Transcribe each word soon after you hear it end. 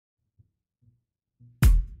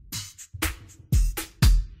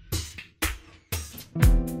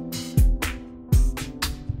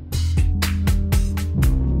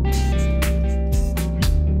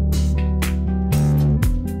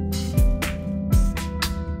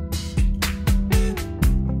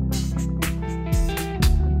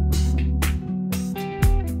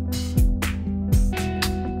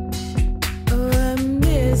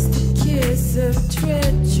Of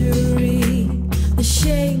treachery, the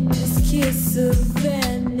shameless kiss of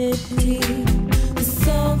vanity, the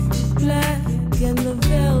soft black and the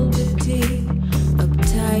velvety,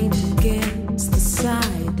 uptight against the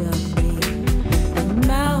side of me, and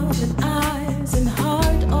mouth and eyes and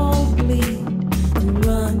heart all bleed and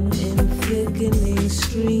run in thickening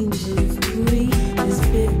streams of greed. As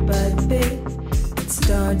bit by bit it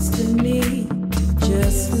starts to need to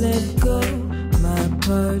just let go my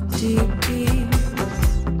party piece.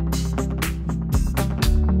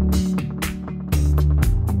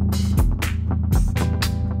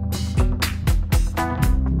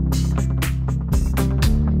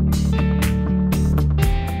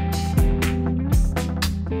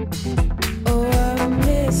 Oh, I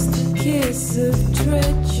miss the kiss of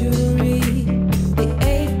treachery, the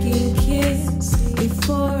aching kiss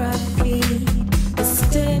before I feed, the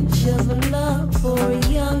stench of a love for a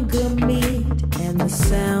younger me, and the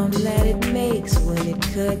sound that it makes when it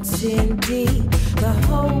cuts in deep, the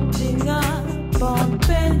holding up on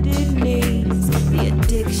bended knees, the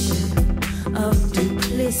addiction of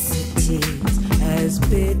duplicities, as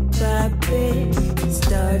bit by bit it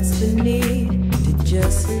starts the need to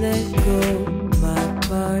just let go my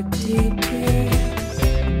party piece.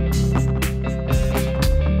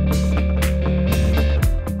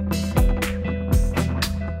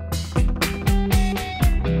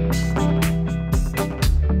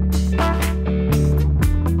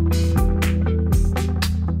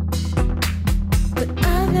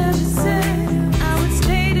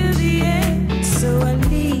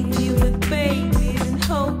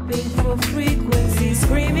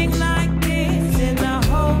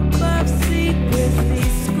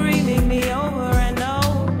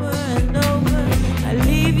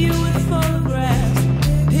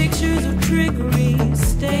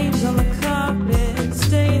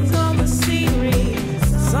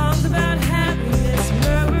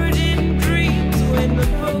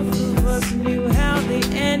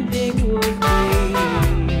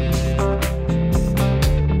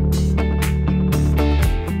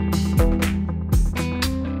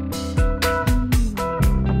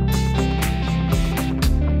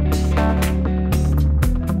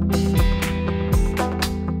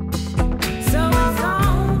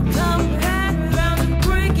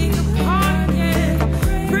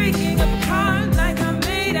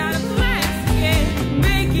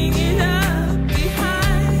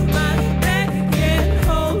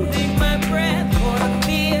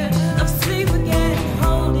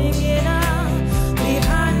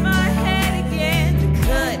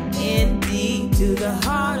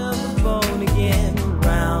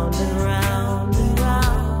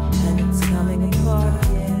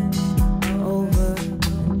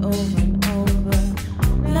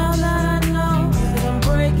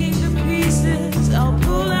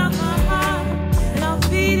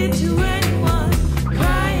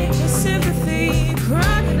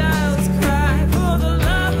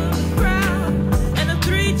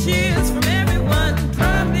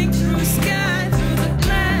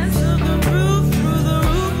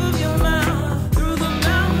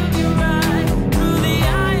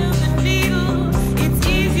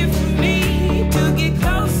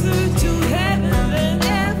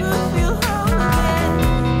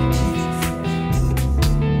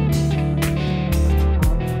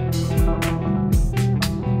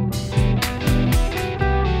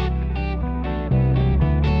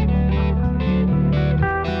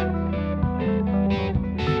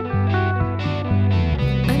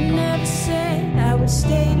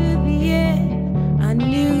 Stay to the end. I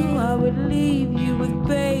knew I would leave you with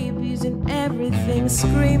babies and everything,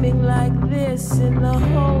 screaming like this in the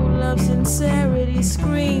whole of sincerity,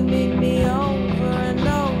 screaming me over and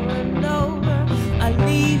over and over. I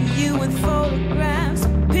leave you with photographs,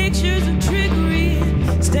 pictures of trickery,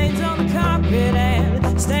 stains on the carpet and